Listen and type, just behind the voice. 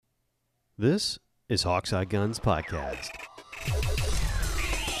This is Hawkseye Guns Podcast.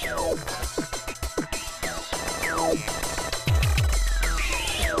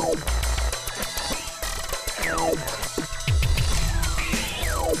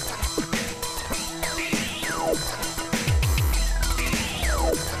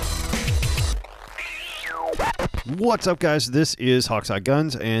 What's up, guys? This is Hawkseye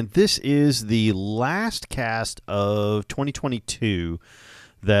Guns, and this is the last cast of 2022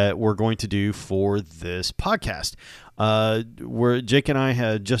 that we're going to do for this podcast. Where Jake and I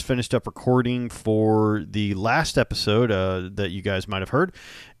had just finished up recording for the last episode that you guys might have heard,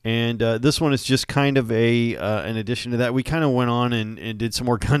 and this one is just kind of an addition to that. We kind of went on and did some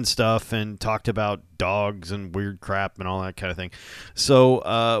more gun stuff and talked about dogs and weird crap and all that kind of thing.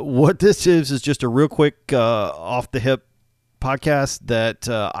 So what this is just a real quick off the hip podcast that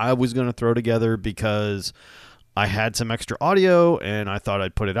I was going to throw together because I had some extra audio and I thought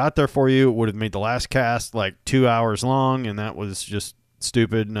I'd put it out there for you. It would have made the last cast like 2 hours long, and that was just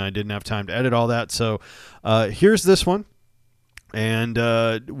stupid, and I didn't have time to edit all that. So here's this one, and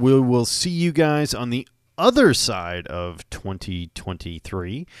we'll see you guys on the other side of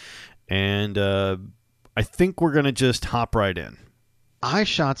 2023, and I think we're going to just hop right in. I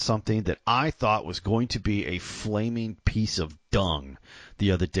shot something that I thought was going to be a flaming piece of dung the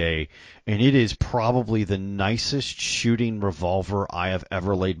other day, and it is probably the nicest shooting revolver I have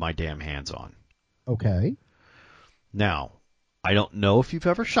ever laid my damn hands on. Okay. Now, I don't know if you've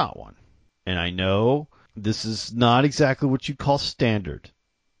ever shot one, and I know this is not exactly what you call standard,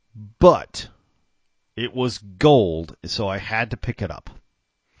 but it was gold, so I had to pick it up.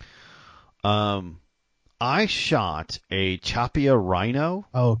 I shot a Chiappa Rhino.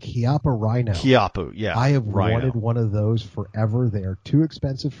 Oh, Chiappa Rhino. Chiappa, yeah. I have Rhino. wanted one of those forever. They are too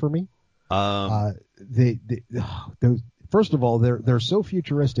expensive for me. Those, first of all, they're so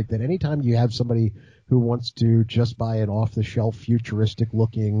futuristic that anytime you have somebody who wants to just buy an off-the-shelf,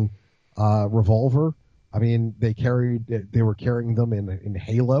 futuristic-looking revolver, I mean, they were carrying them in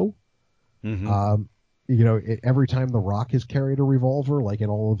Halo. Mm-hmm. Every time The Rock has carried a revolver, like in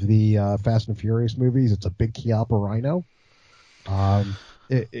all of the Fast and Furious movies, it's a big Chiappa Rhino.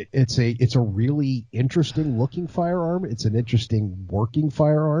 It's a really interesting looking firearm. It's an interesting working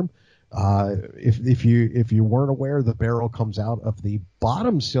firearm. If you weren't aware, the barrel comes out of the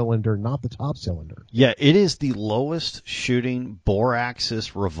bottom cylinder, not the top cylinder. Yeah, it is the lowest shooting bore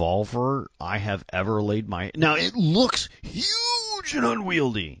axis revolver I have ever laid my. Now it looks huge and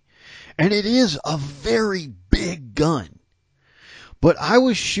unwieldy. And it is a very big gun. But I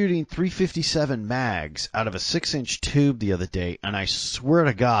was shooting .357 mags out of a 6-inch tube the other day, and I swear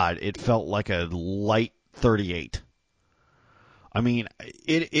to God, it felt like a light .38. I mean,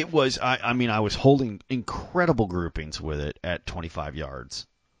 it was. I was holding incredible groupings with it at 25 yards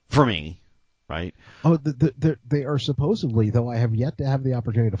for me, right? Oh, they are supposedly, though I have yet to have the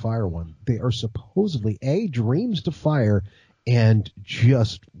opportunity to fire one. They are supposedly dreams to fire. And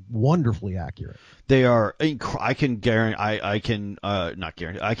just wonderfully accurate. They are. I can guarantee. I can not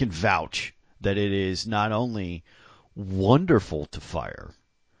guarantee. I can vouch that it is not only wonderful to fire.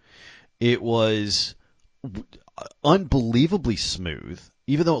 It was unbelievably smooth,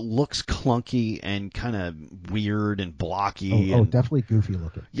 even though it looks clunky and kind of weird and blocky. Oh, definitely goofy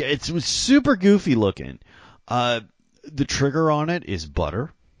looking. Yeah, it was super goofy looking. The trigger on it is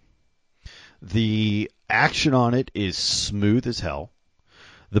butter. The action on it is smooth as hell.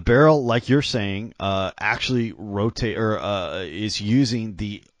 The barrel, like you're saying, actually is using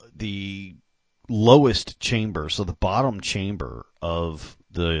the lowest chamber, so the bottom chamber of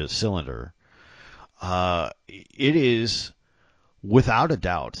the cylinder. It is, without a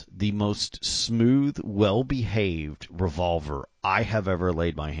doubt, the most smooth, well-behaved revolver I have ever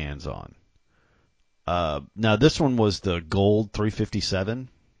laid my hands on. Now, this one was the gold .357.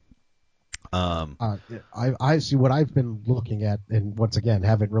 I see what I've been looking at, and once again,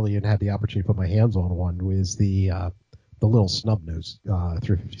 haven't really had the opportunity to put my hands on one, is the little snub nose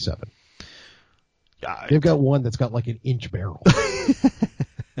 .357. They've got one that's got like an inch barrel.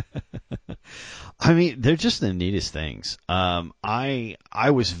 I mean, they're just the neatest things. I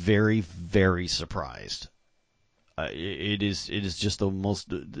was very, very surprised. It is just the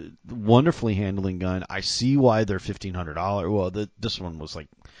most wonderfully handling gun. I see why they're $1,500. Well, this one was like,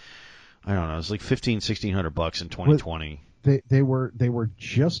 I don't know, it was like $1,600 in 2020. They were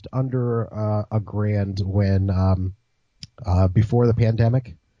just under $1,000 when before the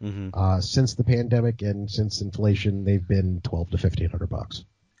pandemic. Mm-hmm. Since the pandemic and since inflation, they've been $1,200 to $1,500.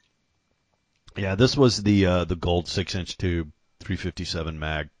 Yeah, this was the gold 6-inch tube, .357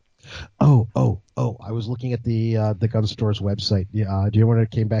 mag. Oh! I was looking at the gun store's website. Yeah, do you know when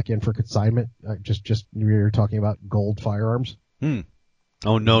it came back in for consignment? Just we were talking about gold firearms.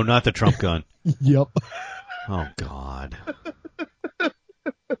 Oh no, not the Trump gun. Yep. Oh God.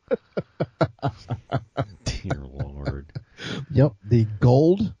 Dear Lord. Yep. The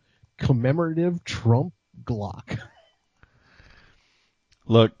gold commemorative Trump Glock.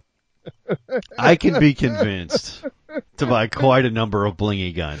 Look, I can be convinced to buy quite a number of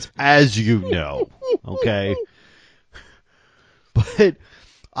blingy guns, as you know. Okay? But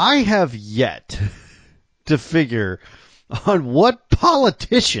I have yet to figure on what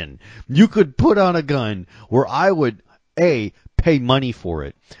politician you could put on a gun where I would, A, pay money for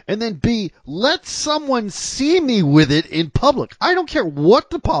it, and then B, let someone see me with it in public. I don't care what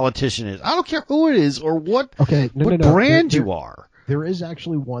the politician is. I don't care who it is or what, No. brand you are. There is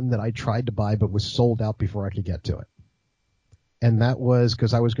actually one that I tried to buy but was sold out before I could get to it. And that was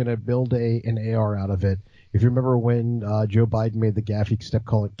because I was going to build an AR out of it. If you remember when Joe Biden made the gaffe, he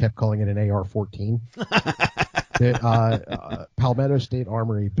kept calling it an AR-14. Palmetto State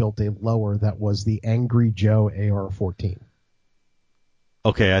Armory built a lower that was the Angry Joe AR-14.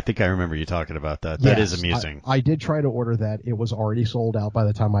 Okay, I think I remember you talking about that. Yes, that is amusing. I did try to order that. It was already sold out by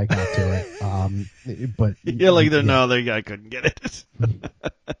the time I got to it. But I couldn't get it.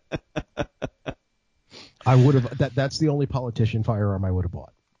 I would have. That's the only politician firearm I would have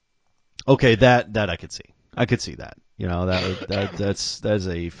bought. Okay, that I could see. I could see that. You know, that's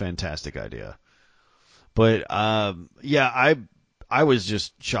a fantastic idea. But yeah, I was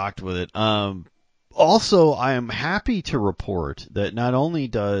just shocked with it. Also, I am happy to report that not only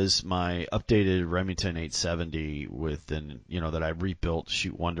does my updated Remington 870 that I rebuilt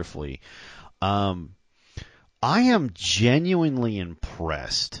shoot wonderfully, I am genuinely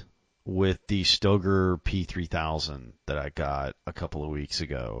impressed with the Stoeger P3000 that I got a couple of weeks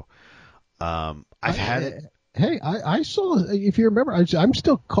ago. I've had it. Hey, I saw. If you remember, I'm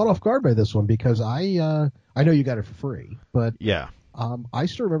still caught off guard by this one because I know you got it for free, but Yeah. I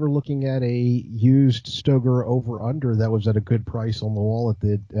still remember looking at a used Stoeger over under that was at a good price on the wall at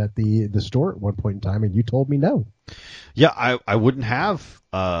the store at one point in time, and you told me no. Yeah, I wouldn't have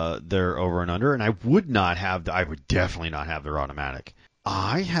their over and under, and I would definitely not have their automatic.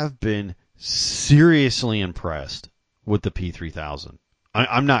 I have been seriously impressed with the P3000.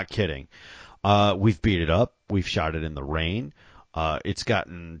 I'm not kidding. We've beat it up. We've shot it in the rain. It's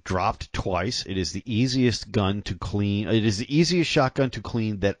gotten dropped twice. It is the easiest gun to clean. It is the easiest shotgun to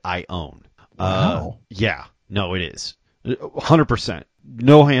clean that I own. Wow. Yeah. No, it is. 100%.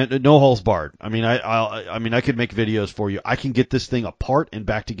 No holes barred. I mean, I could make videos for you. I can get this thing apart and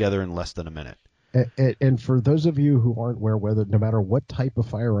back together in less than a minute. And for those of you who aren't aware, no matter what type of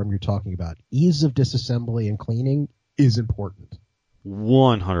firearm you're talking about, ease of disassembly and cleaning is important.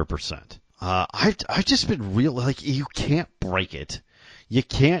 100%. I've just been you can't break it. You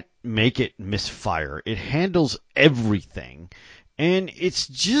can't make it misfire. It handles everything. And it's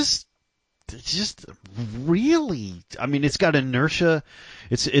just really, I mean, it's got inertia.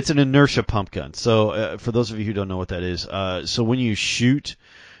 It's an inertia pump gun. So, for those of you who don't know what that is, so when you shoot,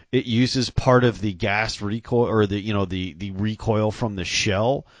 it uses part of the gas recoil or the recoil from the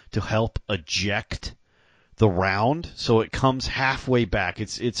shell to help eject the round, so it comes halfway back.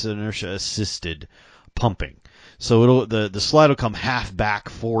 It's inertia assisted pumping, so the slide will come half back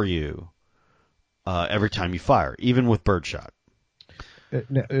for you every time you fire, even with birdshot.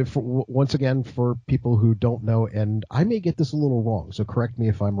 Once again, for people who don't know, and I may get this a little wrong, so correct me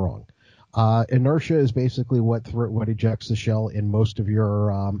if I'm wrong. Inertia is basically what ejects the shell in most of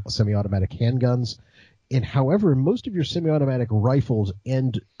your semi-automatic handguns. And however, most of your semi-automatic rifles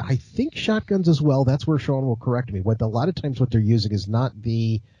and I think shotguns as well, that's where Sean will correct me. A lot of times what they're using is not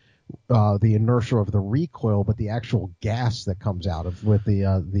the inertia of the recoil, but the actual gas that comes out of with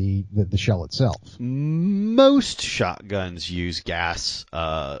the shell itself. Most shotguns use gas,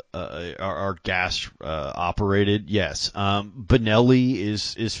 are gas operated. Yes, Benelli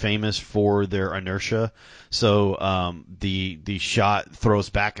is famous for their inertia. So the shot throws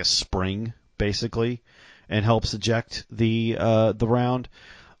back a spring basically, and helps eject the round.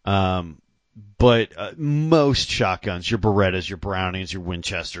 But most shotguns, your Berettas, your Brownings, your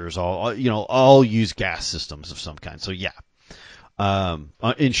Winchesters, all use gas systems of some kind. So yeah,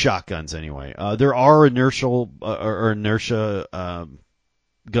 in shotguns anyway. There are inertia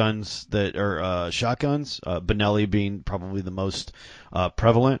guns that are shotguns. Benelli being probably the most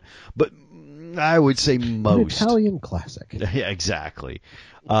prevalent, but I would say most. An Italian classic. Yeah, exactly.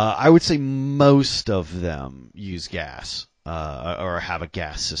 I would say most of them use gas or have a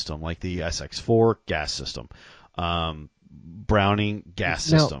gas system, like the SX4 gas system. Browning gas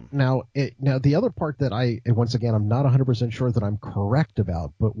system. Now, the other part that once again, I'm not 100% sure that I'm correct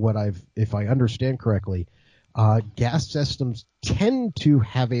about, but if I understand correctly, gas systems tend to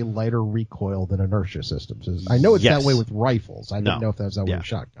have a lighter recoil than inertia systems. I know it's that way with rifles. I didn't know if that was that way with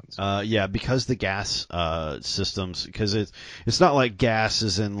shotguns. Because the gas systems, because it's not like gas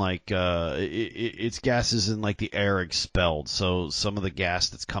is in like it's gases in like the air expelled. So some of the gas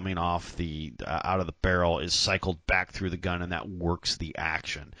that's coming off the out of the barrel is cycled back through the gun, and that works the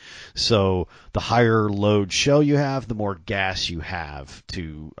action. So the higher load shell you have, the more gas you have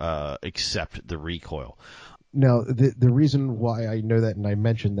to accept the recoil. Now, the reason why I know that and I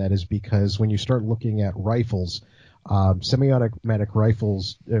mentioned that is because when you start looking at rifles, semi-automatic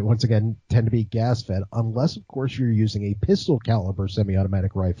rifles, once again, tend to be gas-fed, unless, of course, you're using a pistol-caliber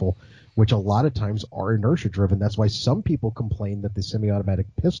semi-automatic rifle, which a lot of times are inertia-driven. That's why some people complain that the semi-automatic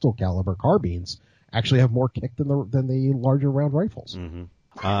pistol-caliber carbines actually have more kick than the larger round rifles. Mm-hmm.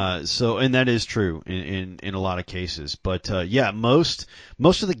 And that is true in a lot of cases, but most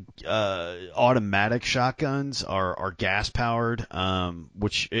of the automatic shotguns are gas powered,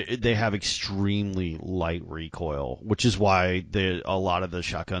 which they have extremely light recoil, which is why a lot of the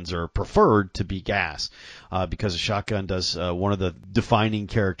shotguns are preferred to be gas, because a shotgun does one of the defining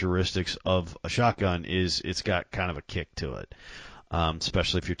characteristics of a shotgun is it's got kind of a kick to it,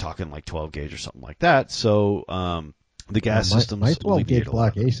 especially if you're talking like 12 gauge or something like that. So the gas systems. My 12 gauge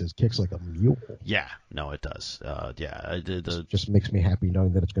Black Aces kicks like a mule. Yeah, no, it does. It just makes me happy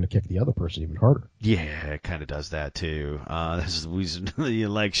knowing that it's going to kick the other person even harder. Yeah, it kind of does that too. That's the reason you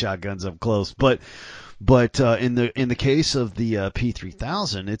like shotguns up close. But in the case of the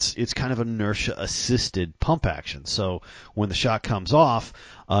P3000, it's kind of inertia assisted pump action. So when the shot comes off,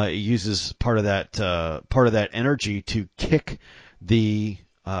 it uses part of that energy to kick the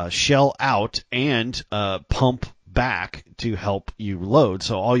shell out and pump back to help you load.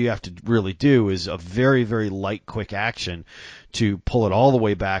 So all you have to really do is a very, very light, quick action to pull it all the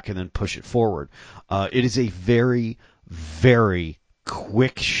way back and then push it forward. It is a very, very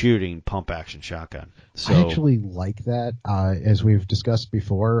quick shooting pump action shotgun. So, I actually like that. As we've discussed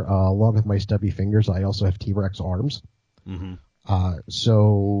before, along with my stubby fingers, I also have T-Rex arms. Mm-hmm.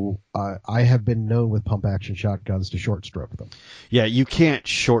 So I have been known with pump action shotguns to short stroke them. Yeah, you can't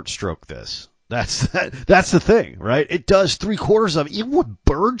short stroke this. That's the thing, right? It does 3/4 of it. Even with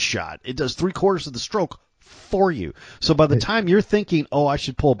birdshot, it does 3/4 of the stroke for you. So by the time you're thinking, oh, I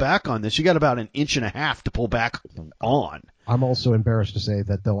should pull back on this, you got about 1.5 inches to pull back on. I'm also embarrassed to say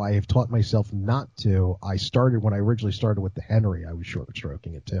that though I have taught myself not to, when I originally started with the Henry, I was short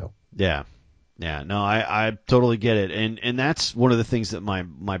stroking it too. Yeah. Yeah, no, I totally get it. And that's one of the things that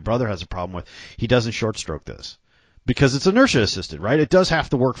my brother has a problem with. He doesn't short stroke this because it's inertia assisted, right? It does have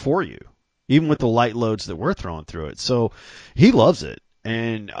to work for you, even with the light loads that we're throwing through it. So he loves it.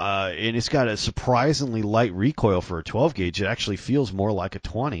 And it's got a surprisingly light recoil for a 12 gauge. It actually feels more like a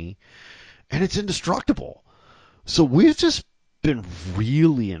 20, and it's indestructible. So we've just been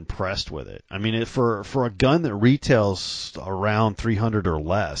really impressed with it. I mean, for a gun that retails around $300 or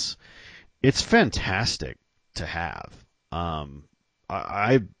less, it's fantastic to have.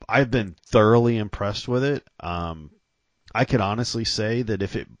 I've been thoroughly impressed with it. I could honestly say that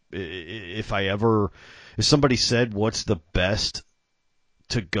if somebody said what's the best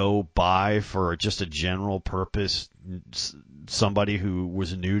to go buy for just a general purpose, somebody who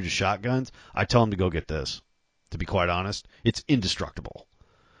was new to shotguns, I tell them to go get this. To be quite honest, it's indestructible.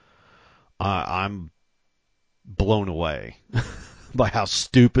 I'm blown away by how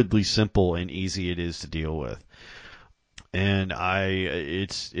stupidly simple and easy it is to deal with. And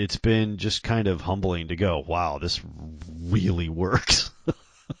it's been just kind of humbling to go, wow, this really works.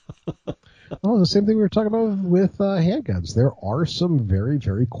 Oh, the same thing we were talking about with handguns. There are some very,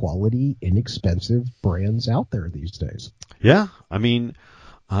 very quality, inexpensive brands out there these days. Yeah, I mean,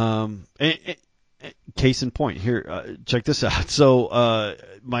 case in point here, check this out. So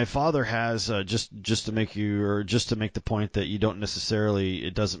my father has just to make the point that you don't necessarily,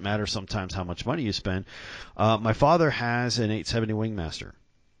 it doesn't matter sometimes how much money you spend. My father has an 870 Wingmaster.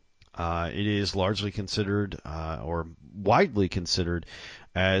 It is largely considered or widely considered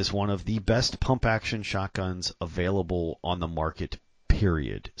as one of the best pump action shotguns available on the market,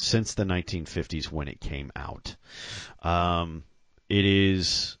 period, since the 1950s when it came out. It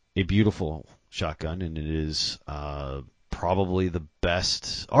is a beautiful shotgun, and it is probably the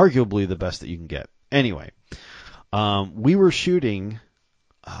best, arguably the best that you can get. Anyway, we were shooting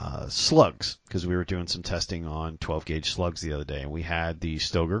slugs because we were doing some testing on 12 gauge slugs the other day, and we had the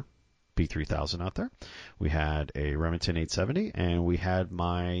Stoeger P3000 out there. We had a Remington 870, and we had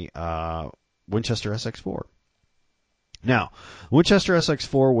my Winchester SX4. Now, Winchester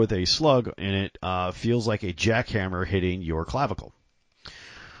SX4 with a slug in it feels like a jackhammer hitting your clavicle.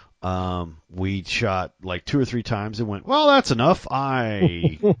 We shot like 2 or 3 times and went, well, that's enough.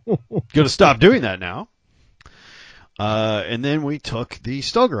 I gonna stop doing that now. And then we took the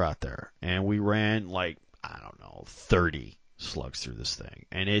Stoker out there and we ran like, I don't know, 30 slugs through this thing,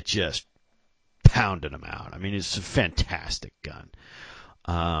 and it just pounded them out. I mean, it's a fantastic gun.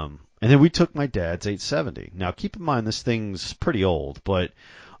 And then we took my dad's 870. Now, keep in mind, this thing's pretty old, but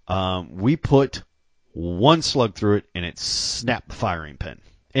we put one slug through it, and it snapped the firing pin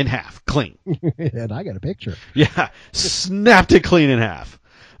in half, clean. And I got a picture. Yeah, snapped it clean in half.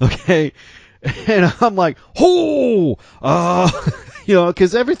 Okay? And I'm like, oh!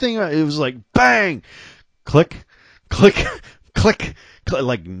 Because everything, it was like, bang! Click, click, click,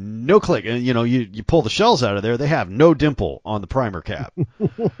 like no click. And, you pull the shells out of there, they have no dimple on the primer cap.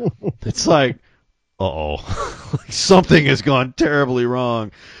 It's like, uh-oh, something has gone terribly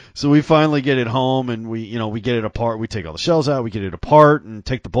wrong. So we finally get it home and we get it apart. We take all the shells out, we get it apart and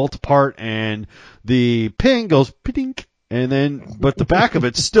take the bolt apart, and the pin goes pink, but the back of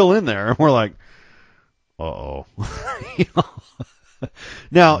it's still in there. And we're like, uh-oh.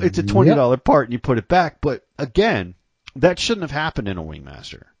 Now, it's a $20 part and you put it back, but again, that shouldn't have happened in a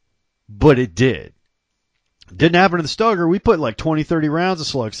Wingmaster. But it did. Didn't happen in the Stoker. We put like 20, 30 rounds of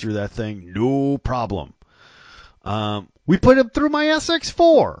slugs through that thing. No problem. We put it through my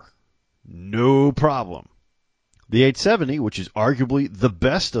SX4. No problem. The 870, which is arguably the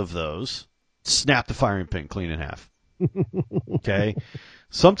best of those, snapped the firing pin clean in half. Okay?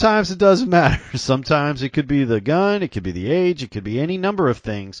 Sometimes it doesn't matter. Sometimes it could be the gun, it could be the age, it could be any number of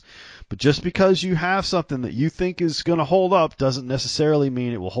things. But just because you have something that you think is going to hold up doesn't necessarily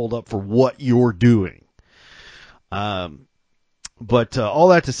mean it will hold up for what you're doing. But all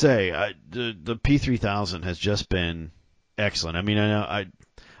that to say, the P3000 has just been excellent. I mean, I know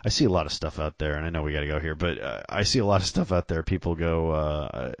I see a lot of stuff out there, and I know we got to go here, but I see a lot of stuff out there. People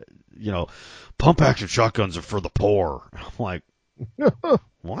go, pump action shotguns are for the poor. I'm like,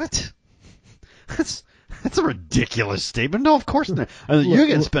 what? That's a ridiculous statement. No, of course not. I mean, you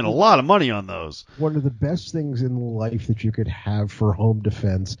can spend a lot of money on those. One of the best things in life that you could have for home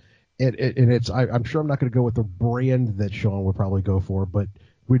defense, and I'm sure I'm not going to go with the brand that Sean would probably go for, but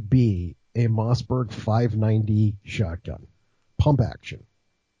would be a Mossberg 590 shotgun, pump action.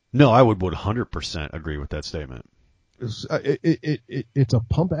 No, I would 100% agree with that statement. It's a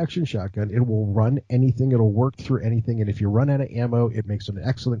pump action shotgun. It will run anything. It'll work through anything. And if you run out of ammo, it makes an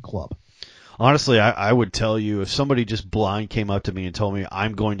excellent club. Honestly, I would tell you, if somebody just blind came up to me and told me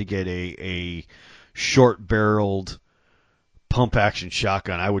I'm going to get a short-barreled pump-action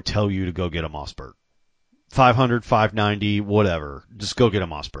shotgun, I would tell you to go get a Mossberg. 500, 590, whatever. Just go get a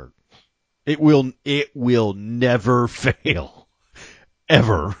Mossberg. It will never fail.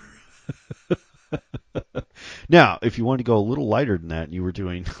 Ever. Now, if you wanted to go a little lighter than that and you were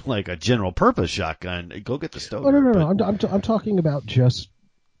doing like a general-purpose shotgun, go get the Stoker. Oh, no. I'm talking about just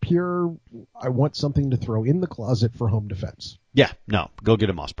pure, I want something to throw in the closet for home defense. Yeah, no, go get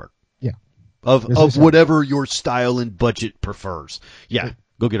a Mossberg. Yeah. Of whatever your style and budget prefers. Yeah,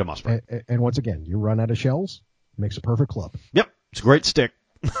 go get a Mossberg. And once again, you run out of shells, makes a perfect club. Yep, it's a great stick.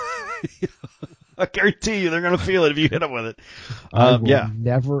 I guarantee you they're going to feel it if you hit them with it. I will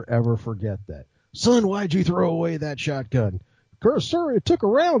never, ever forget that. Son, why'd you throw away that shotgun? Sir, it took a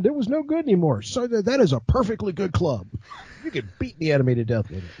round. It was no good anymore. So that is a perfectly good club. You could beat the enemy to death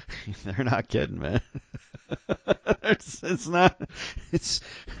with it. They're not kidding, man. It's not. It's.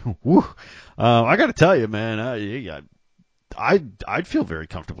 Whew. I got to tell you, man. I'd feel very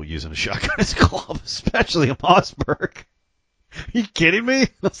comfortable using a shotgun as a club, especially a Mossberg. Are you kidding me?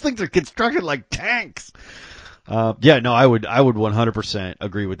 Those things are constructed like tanks. I would 100%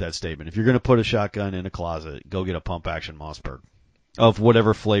 agree with that statement. If you're going to put a shotgun in a closet, go get a pump action Mossberg of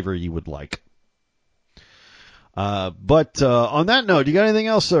whatever flavor you would like. But on that note, you got anything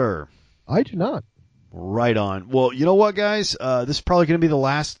else, sir? I do not. Right on. Well, you know what, guys? This is probably going to be the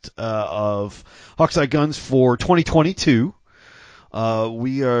last of Hawkeye Guns for 2022.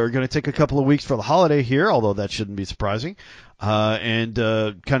 We are going to take a couple of weeks for the holiday here, although that shouldn't be surprising, and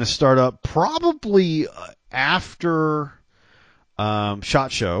kind of start up probably after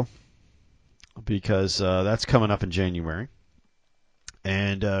SHOT Show, because that's coming up in January,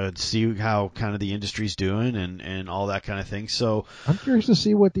 and see how kind of the industry's doing and all that kind of thing. So I'm curious to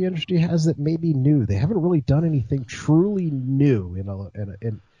see what the industry has that may be new. They haven't really done anything truly new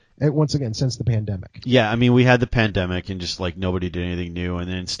in Once again, since the pandemic. Yeah, I mean, we had the pandemic and just like nobody did anything new. And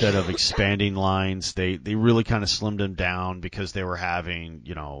then instead of expanding lines, they really kind of slimmed them down because they were having,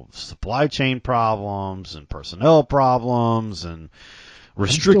 supply chain problems and personnel problems and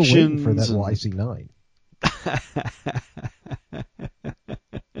restrictions. I'm still waiting for that YC9.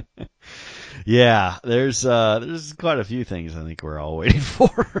 Yeah, there's quite a few things I think we're all waiting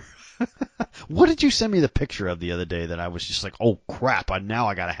for. What did you send me the picture of the other day that I was just like, oh crap, now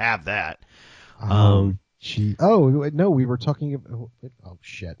I gotta have that. No, we were talking about, oh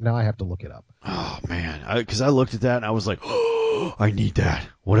shit, now I have to look it up. Oh man, because I looked at that and I was like, oh, I need that,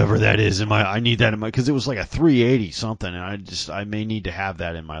 whatever that is I need that in my, because it was like a 380 something, and I may need to have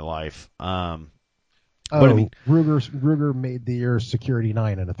that in my life. But I mean, Ruger made the Security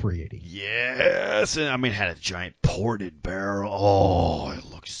 9 in a 380. Yes, and I mean, it had a giant ported barrel. Oh, it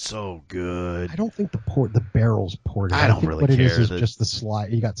looks so good. I don't think the barrel's ported. I don't really care. What it is just the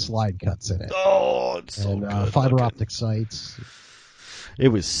slide. You got slide cuts in it. Oh, it's so good. Fiber optic sights. It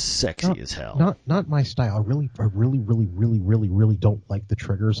was sexy as hell. Not my style. I really don't like the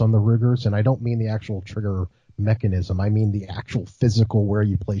triggers on the Rugers, and I don't mean the actual trigger mechanism. I mean the actual physical where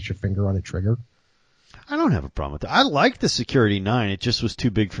you place your finger on a trigger. I don't have a problem with that. I like the Security 9. It just was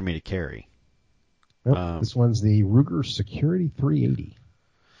too big for me to carry. Nope, this one's the Ruger Security 380.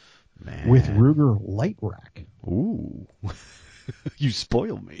 Man. With Ruger Light Rack. Ooh. You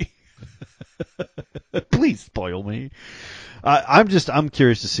spoil me. Please spoil me. I'm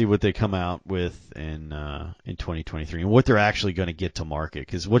curious to see what they come out with in 2023 and what they're actually going to get to market,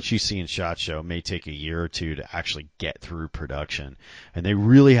 because what you see in SHOT Show may take a year or two to actually get through production, and they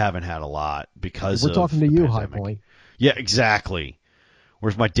really haven't had a lot because we're talking to you, pandemic. High Point. Yeah, exactly.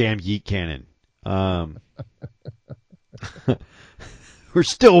 Where's my damn yeet cannon? We're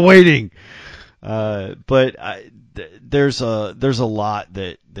still waiting. But there's a lot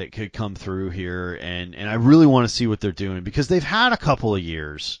that could come through here, and I really want to see what they're doing, because they've had a couple of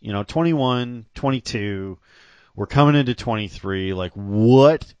years, 21, 22, we're coming into 23. Like,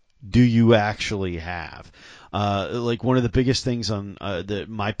 what do you actually have? Like, one of the biggest things on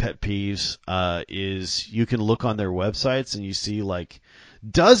my pet peeves is you can look on their websites and you see like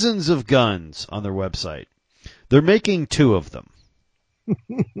dozens of guns on their website. They're making 2 of them.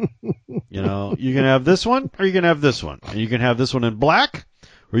 You can have this one, or you can have this one. And you can have this one in black,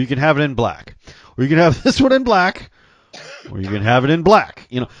 or you can have it in black. Or you can have this one in black, or you can have it in black.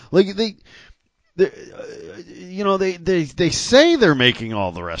 Like they say they're making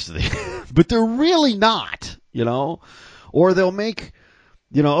all the rest of the, but they're really not. Or they'll make,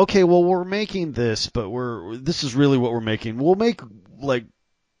 okay, well, we're making this, but this is really what we're making. We'll make like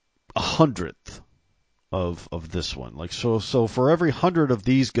 100th of this one. Like, so for every 100 of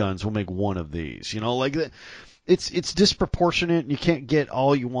these guns, we'll make 1 of these. Like it's disproportionate, and you can't get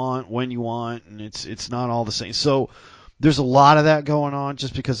all you want when you want, and it's not all the same. So there's a lot of that going on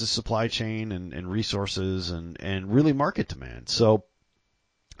just because of supply chain and resources and really market demand. So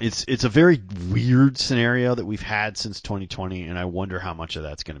it's a very weird scenario that we've had since 2020, and I wonder how much of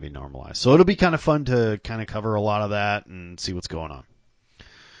that's going to be normalized. So it'll be kind of fun to kind of cover a lot of that and see what's going on.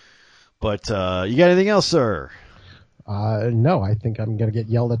 But you got anything else, sir? No, I think I'm going to get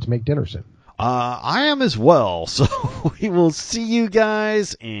yelled at to make dinner soon. I am as well. So we will see you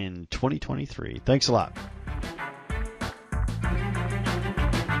guys in 2023. Thanks a lot.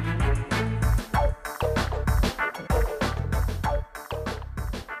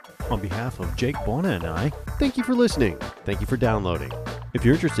 On behalf of Jake Buona and I, thank you for listening. Thank you for downloading. If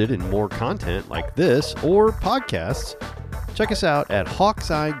you're interested in more content like this or podcasts, check us out at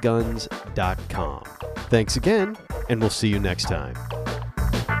hawkeyeguns.com. Thanks again, and we'll see you next time.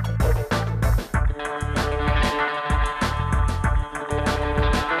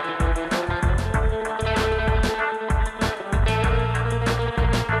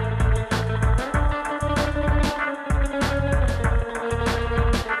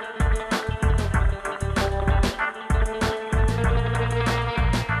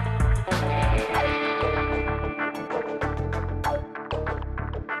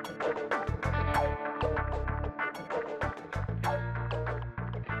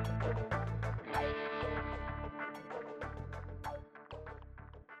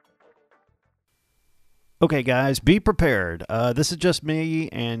 Okay, guys, be prepared. This is just me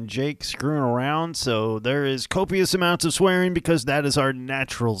and Jake screwing around, so there is copious amounts of swearing because that is our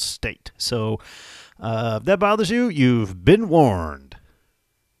natural state. So if that bothers you, you've been warned.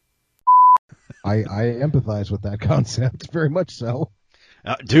 I empathize with that concept, very much so.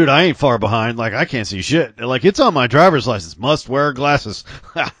 Dude, I ain't far behind. Like, I can't see shit. Like, it's on my driver's license. Must wear glasses.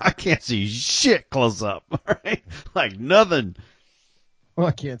 I can't see shit close up. All right? Like, nothing. Well,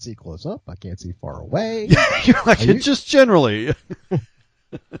 I can't see close up. I can't see far away. You're like, just generally.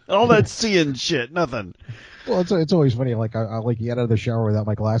 All that seeing shit, nothing. Well, it's always funny. Like I get out of the shower without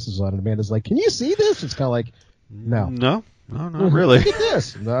my glasses on, and Amanda's like, "Can you see this?" It's kind of like, no, not really. Look at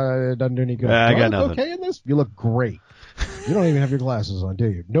this. No, it doesn't do any good. I got nothing. Okay in this? You look great. You don't even have your glasses on, do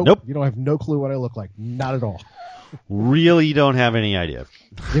you? Nope. You don't have no clue what I look like. Not at all. Really don't have any idea.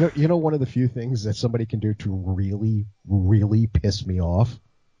 You know, one of the few things that somebody can do to really, really piss me off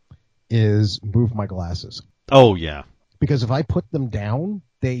is move my glasses. Oh, yeah. Because if I put them down,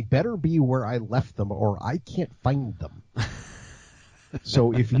 they better be where I left them or I can't find them.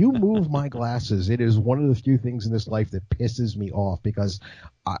 So if you move my glasses, it is one of the few things in this life that pisses me off because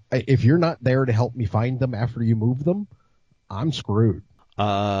if you're not there to help me find them after you move them, I'm screwed.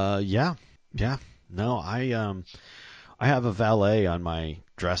 Yeah. No, I have a valet on my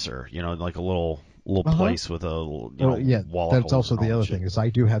dresser, like a little place with a wall. That's also the other thing is I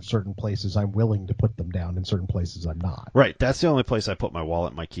do have certain places I'm willing to put them down and certain places I'm not. Right. That's the only place I put my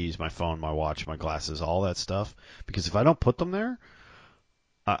wallet, my keys, my phone, my watch, my glasses, all that stuff. Because if I don't put them there,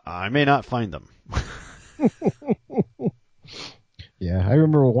 I may not find them. Yeah, I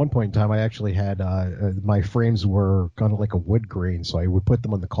remember at one point in time I actually had my frames were kind of like a wood grain, so I would put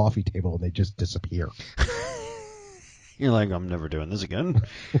them on the coffee table and they just disappear. You're like, I'm never doing this again.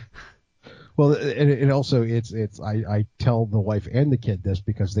 Well, and also I tell the wife and the kid this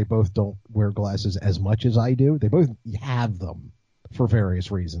because they both don't wear glasses as much as I do. They both have them for various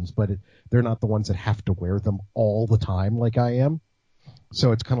reasons, but they're not the ones that have to wear them all the time like I am.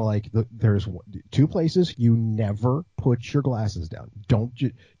 So it's kind of like there's two places you never put your glasses down.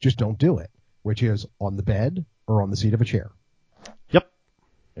 Just don't do it, which is on the bed or on the seat of a chair. Yep.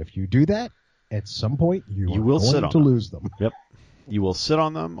 If you do that, at some point you will going to lose them. Yep. You will sit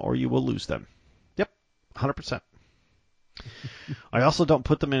on them or you will lose them. Yep. 100%. I also don't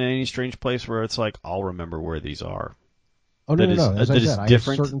put them in any strange place where it's like, I'll remember where these are. Oh, no. As I said, I have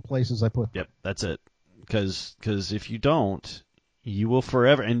certain places I put them. Yep, that's it. Because if you don't, you will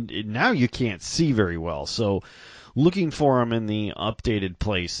forever. And now you can't see very well. So looking for them in the updated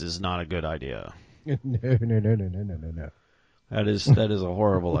place is not a good idea. No. That is a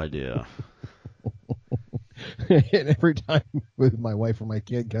horrible idea. And every time with my wife or my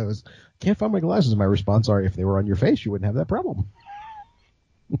kid goes, can't find my glasses, my response are, if they were on your face, you wouldn't have that problem.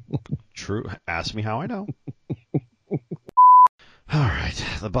 True. Ask me how I know. All right.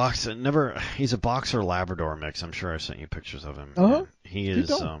 The box he's a boxer Labrador mix. I'm sure I sent you pictures of him. Uh-huh. He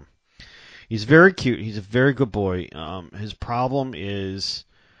is he's very cute. He's a very good boy. His problem is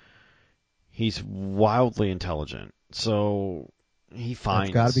he's wildly intelligent. So he finds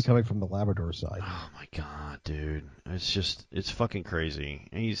it's got to be coming from the Labrador side. Oh my god, dude. It's fucking crazy.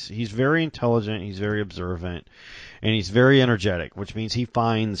 He's very intelligent, he's very observant, and he's very energetic, which means he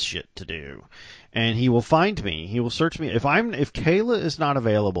finds shit to do. And he will find me. He will search me. If Kayla is not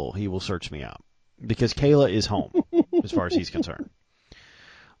available, he will search me out. Because Kayla is home, as far as he's concerned.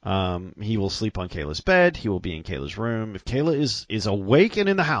 He will sleep on Kayla's bed, he will be in Kayla's room. If Kayla is awake and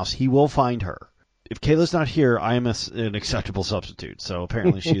in the house, he will find her. If Kayla's not here, I am an acceptable substitute. So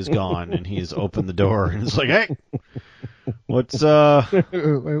apparently she is gone, and he has opened the door and is like, "Hey, what's going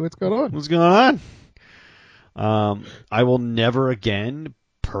on? What's going on?" I will never again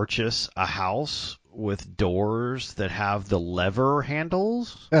purchase a house with doors that have the lever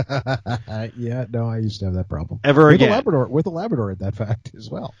handles. Yeah, no, I used to have that problem. Again. With a Labrador at that fact as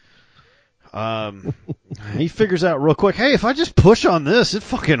well. He figures out real quick, hey, if I just push on this, it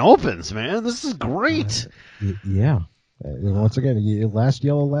fucking opens, man. This is great. Yeah. Once again, last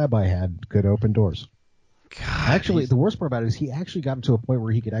yellow lab I had could open doors. God, actually, the worst part about it is he actually got to a point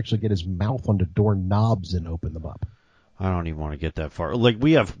where he could actually get his mouth onto door knobs and open them up. I don't even want to get that far. Like,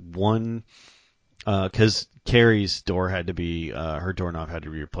 we have one, because Carrie's door had to be, her doorknob had to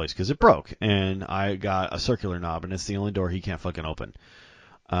be replaced because it broke. And I got a circular knob, and it's the only door he can't fucking open.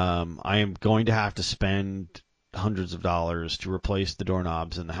 I am going to have to spend hundreds of dollars to replace the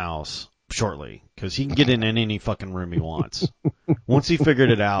doorknobs in the house shortly, because he can get in any fucking room he wants. Once he figured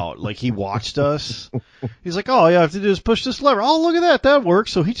it out, like, he watched us. He's like, oh, all you have to do is push this lever. Oh, look at that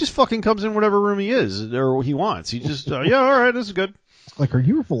works. So he just fucking comes in whatever room he is, or he wants. He just, yeah, all right, this is good. Like, are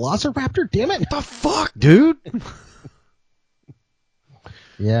you a velociraptor? Damn it. What the fuck, dude?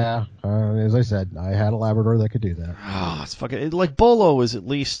 Yeah, as I said, I had a Labrador that could do that. Oh, it's fucking, like, Bolo is at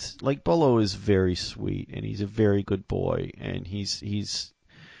least, like, Bolo is very sweet, and he's a very good boy, and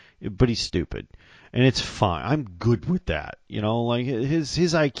but he's stupid, and it's fine. I'm good with that, like, his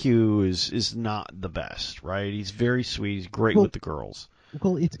IQ is not the best, right? He's very sweet, he's great with the girls.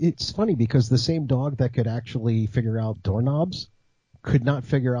 Well, it's funny because the same dog that could actually figure out doorknobs could not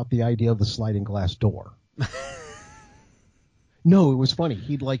figure out the idea of the sliding glass door. No, it was funny.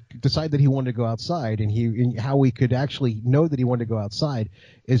 He'd like decide that he wanted to go outside, and how he could actually know that he wanted to go outside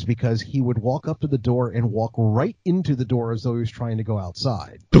is because he would walk up to the door and walk right into the door as though he was trying to go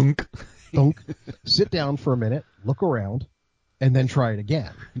outside. Dunk. Dunk. Sit down for a minute, look around, and then try it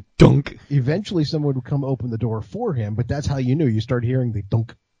again. Dunk. Eventually, someone would come open the door for him, but that's how you knew. You started hearing the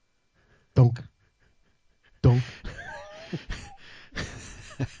dunk, dunk, dunk.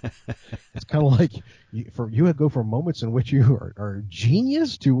 It's kind of like you go from moments in which you are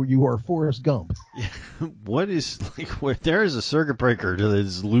genius to you are Forrest Gump. Yeah. What is like where there is a circuit breaker that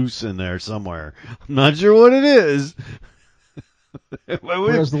is loose in there somewhere. I'm not sure what it is.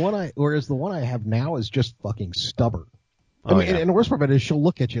 Whereas the one I have now is just fucking stubborn. Oh, and the worst part of it is she'll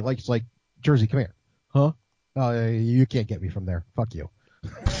look at you like it's like, Jersey, come here, huh? You can't get me from there. Fuck you.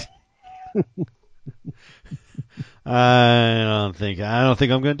 I don't think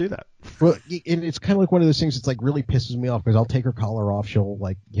I'm going to do that. Well, and it's kind of like one of those things that's like really pisses me off because I'll take her collar off, she'll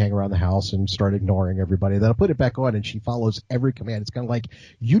like hang around the house and start ignoring everybody. Then I'll put it back on and she follows every command. It's kind of like,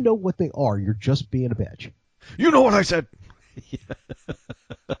 you know what they are. You're just being a bitch. You know what I said.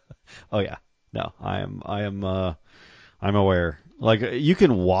 Oh yeah. No, I'm aware. Like you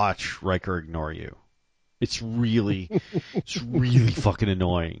can watch Riker ignore you. It's really fucking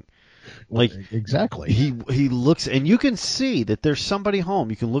annoying. Like exactly. He looks and you can see that there's somebody home.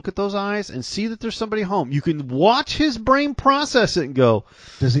 You can look at those eyes and see that there's somebody home. You can watch his brain process it and go,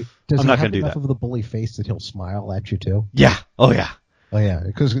 Does he I'm not have gonna do enough that. of the bully face that he'll smile at you too? Yeah. Oh yeah. Oh yeah,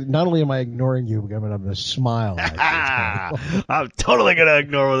 because not only am I ignoring you, but I'm going to smile at you. I'm totally gonna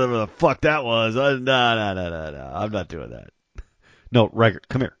ignore whatever the fuck that was. No. I'm not doing that. No, Riker,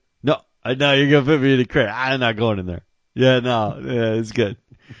 come here. No, you're gonna put me in the crate. I'm not going in there. Yeah, it's good.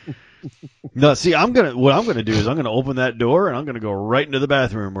 No, see, what I'm gonna do is I'm gonna open that door and I'm gonna go right into the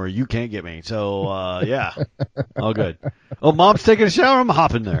bathroom where you can't get me. So yeah, all good. Oh, Mom's taking a shower. I'm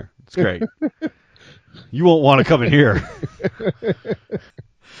hopping there. It's great. You won't want to come in here.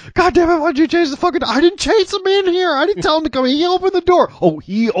 God damn it, why'd you change the fucking door? I didn't chase him in here. I didn't tell him to come in. He opened the door. Oh,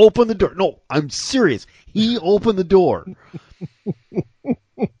 he opened the door. No, I'm serious. He opened the door.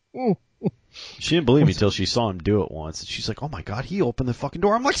 She didn't believe me until she saw him do it once. She's like, oh my God, he opened the fucking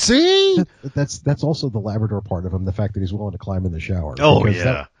door. I'm like, see? That's also the Labrador part of him, the fact that he's willing to climb in the shower. Oh, Because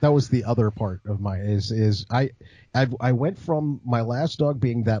yeah. That was the other part of my I went from my last dog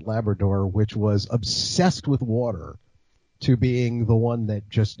being that Labrador, which was obsessed with water, to being the one that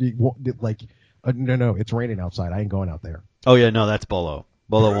just like, no, it's raining outside. I ain't going out there. Oh, yeah, no, that's Bolo.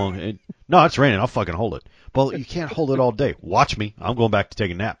 Bolo won't. No, it's raining. I'll fucking hold it. Bolo, you can't hold it all day. Watch me. I'm going back to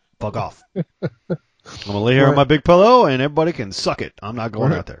take a nap. Fuck off. I'm going to lay here on my big pillow, and everybody can suck it. I'm not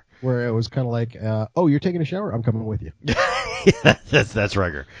going out there. Where it was kind of like, oh, you're taking a shower? I'm coming with you. Yeah, that's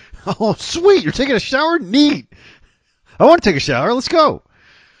Riker. Oh, sweet. You're taking a shower? Neat. I want to take a shower. Let's go.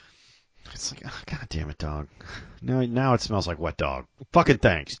 It's like, oh, God damn it, dog. Now it smells like wet dog. Fucking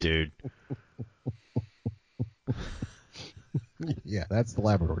thanks, dude. Yeah, that's the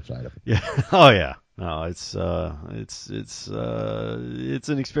Labrador side of it. Yeah. Oh yeah. No, it's an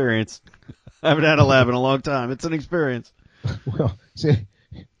experience. I haven't had a lab in a long time. It's an experience. Well, see,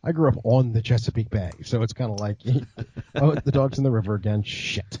 I grew up on the Chesapeake Bay, so it's kind of like, oh, the dog's in the river again.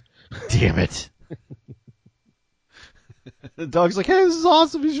 Shit. Damn it. The dog's like, hey, this is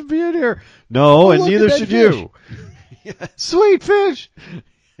awesome. You should be in here. No, and neither should you. Yeah, sweet fish.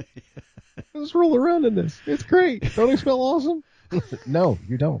 Let's roll around in this. It's great. Don't it smell awesome? No,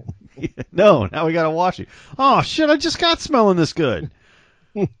 you don't. No, now we got to wash it. Oh, shit, I just got smelling this good.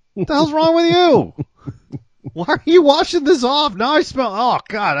 What the hell's wrong with you? Why are you washing this off? Now I smell, oh,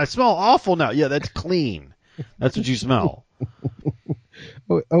 God, I smell awful now. Yeah, that's clean. That's what you smell.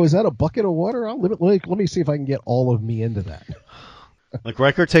 Oh, is that a bucket of water? Let me see if I can get all of me into that. Like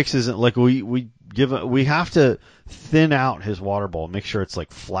Riker takes his, like we have to thin out his water bowl, make sure it's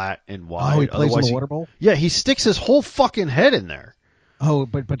like flat and wide. Oh, he plays in Otherwise the water bowl? Yeah, he sticks his whole fucking head in there. Oh,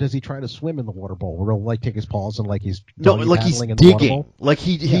 but does he try to swim in the water bowl? Or he'll like take his paws and like he's No, like he's paddling in the water digging. bowl? Like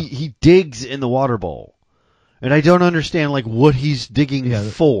he digs in the water bowl. And I don't understand like what he's digging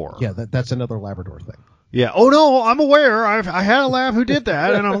for. Yeah, that's another Labrador thing. Yeah. Oh no, I'm aware. I had a lab who did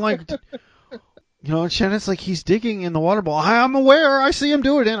that, and I'm like, you know, Shannon's like he's digging in the water bowl. I'm aware. I see him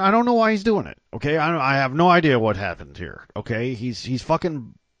do it, and I don't know why he's doing it. Okay, I have no idea what happened here. Okay, he's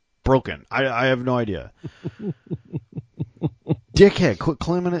fucking broken. I have no idea. Dickhead, quit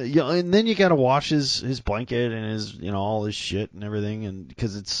climbing it. You know, and then you got to wash his blanket and his all his shit and everything, and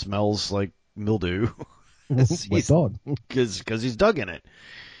because it smells like mildew. Wet dog. Because he's dug in it.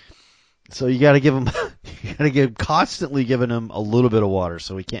 So you got to give him, constantly giving him a little bit of water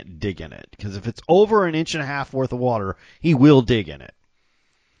so he can't dig in it. Because if it's over an inch and a half worth of water, he will dig in it.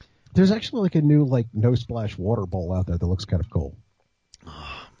 There's actually like a new no splash water bowl out there that looks kind of cool.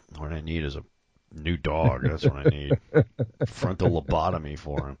 What I need is a new dog. That's what I need. Frontal lobotomy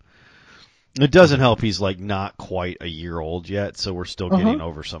for him. It doesn't help he's not quite a year old yet, so we're still getting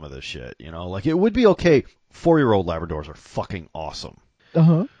over some of this shit. It would be okay. 4-year-old Labradors are fucking awesome.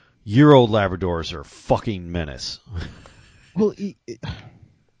 Uh-huh. Year-old Labradors are fucking menace. Well,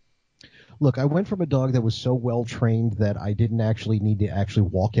 look, I went from a dog that was so well trained that I didn't actually need to actually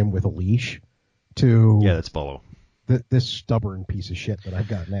walk him with a leash to that's Bolo. This stubborn piece of shit that I've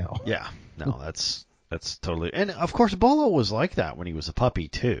got now. Yeah, no, that's totally. And of course, Bolo was like that when he was a puppy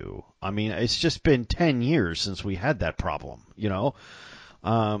too. I mean, it's just been 10 years since we had that problem,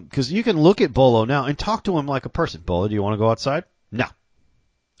 because you can look at Bolo now and talk to him like a person. Bolo, do you want to go outside? No.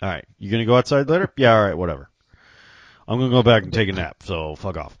 All right, you gonna go outside later? Yeah, all right, whatever. I'm gonna go back and take a nap, so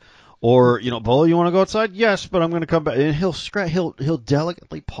fuck off. Or Bolo, you want to go outside? Yes, but I'm gonna come back. And he'll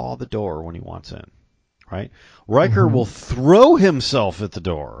delicately paw the door when he wants in. Right? Riker will throw himself at the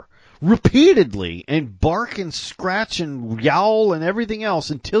door repeatedly and bark and scratch and yowl and everything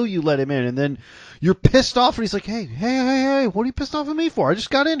else until you let him in, and then you're pissed off, and he's like, hey, what are you pissed off at me for? I just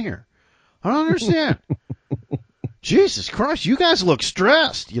got in here. I don't understand. Jesus Christ, you guys look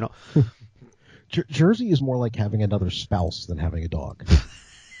stressed, Jersey is more like having another spouse than having a dog.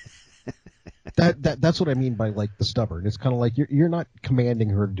 That's what I mean by the stubborn. It's kind of like you're not commanding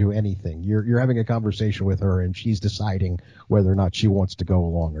her to do anything. You're having a conversation with her, and she's deciding whether or not she wants to go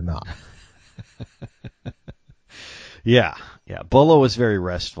along or not. Yeah. Bolo is very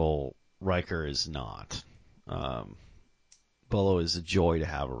restful. Riker is not. Bolo is a joy to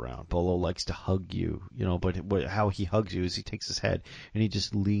have around. Bolo likes to hug you, but how he hugs you is he takes his head and he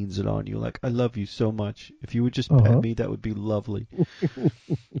just leans it on you like, I love you so much. If you would just pet me, that would be lovely.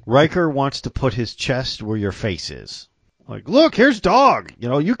 Riker wants to put his chest where your face is. Like, look, here's dog.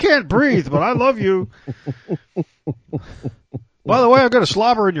 You can't breathe, but I love you. By the way, I've got a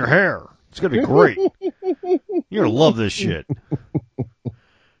slobber in your hair. It's going to be great. You're going to love this shit.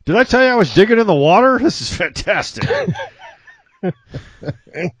 Did I tell you I was digging in the water? This is fantastic.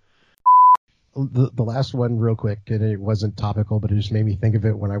 The last one real quick, and it wasn't topical, but it just made me think of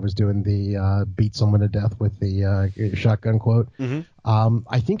it when I was doing the beat someone to death with the shotgun quote. Mm-hmm.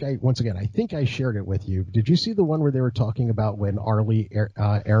 I think I shared it with you. Did you see the one where they were talking about when Arlie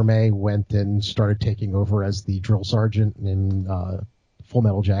Ermey went and started taking over as the drill sergeant in Full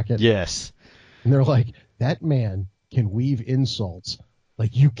Metal Jacket? Yes. And they're like, that man can weave insults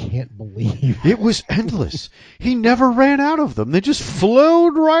like you can't believe. It was endless. He never ran out of them. They just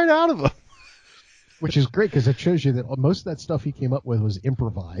flowed right out of him. Which is great because it shows you that most of that stuff he came up with was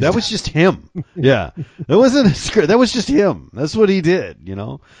improvised. That was just him. Yeah. That wasn't a script. That was just him. That's what he did,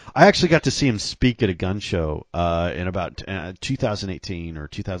 I actually got to see him speak at a gun show in about 2018 or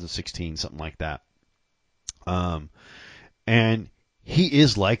 2016, something like that. And he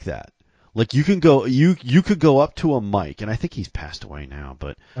is like that. Like you could go up to a mic, and I think he's passed away now,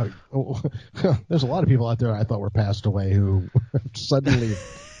 but there's a lot of people out there I thought were passed away who suddenly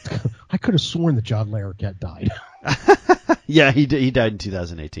I could have sworn that John Larroquette died. Yeah, he died in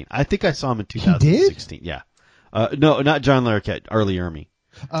 2018. I think I saw him in 2016. He did? Yeah. No, not John Larroquette, Arlie Ermey.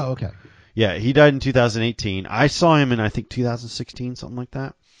 Oh, okay. Yeah, he died in 2018. I saw him in I think 2016, something like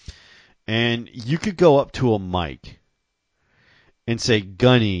that. And you could go up to a mic and say,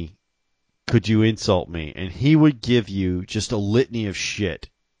 Gunny, could you insult me? And he would give you just a litany of shit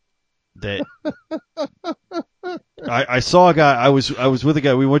that I saw a guy. I was with a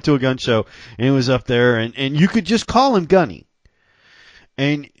guy. We went to a gun show, and he was up there, and you could just call him Gunny.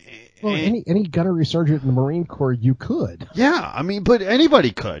 Any gunnery sergeant in the Marine Corps, you could. Yeah, I mean, but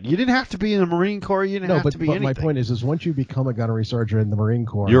anybody could. You didn't have to be in the Marine Corps. You didn't have to be anything. My point is once you become a gunnery sergeant in the Marine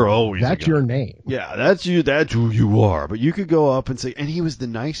Corps, you're always that's your name. Yeah, that's you. That's who you are. But you could go up and say, and he was the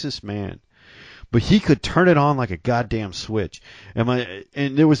nicest man. But he could turn it on like a goddamn switch. And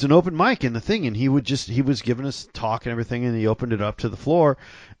there was an open mic in the thing, and he was giving us talk and everything, and he opened it up to the floor.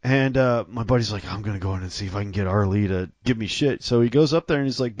 And my buddy's like, I'm going to go in and see if I can get Arlie to give me shit. So he goes up there, and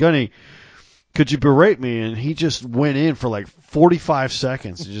he's like, Gunny, could you berate me? And he just went in for like 45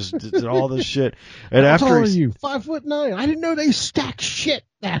 seconds and just did all this shit. And How after tall are you? 5'9". I didn't know they stack shit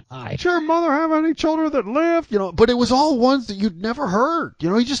that high. Does your mother have any children that live? But it was all ones that you'd never heard.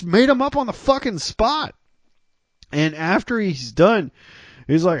 He just made them up on the fucking spot. And after he's done,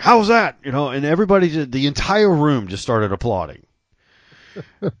 he's like, how's that? And everybody, the entire room just started applauding.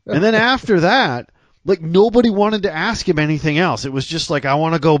 And then after that, Like, nobody wanted to ask him anything else. It was just like, I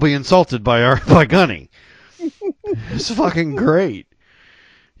want to go be insulted by Gunny. It's fucking great.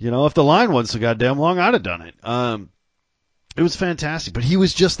 If the line wasn't so goddamn long, I'd have done it. It was fantastic, but he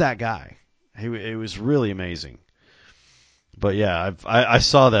was just that guy. It was really amazing. But yeah, I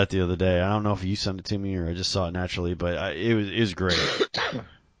saw that the other day. I don't know if you sent it to me or I just saw it naturally, but it was great. It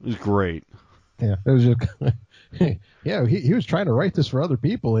was great. Yeah, it was just yeah. He was trying to write this for other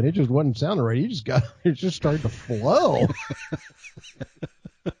people, and it just wasn't sounding right. It just started to flow.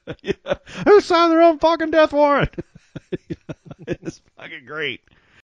 Yeah. Who signed their own fucking death warrant? It's fucking great.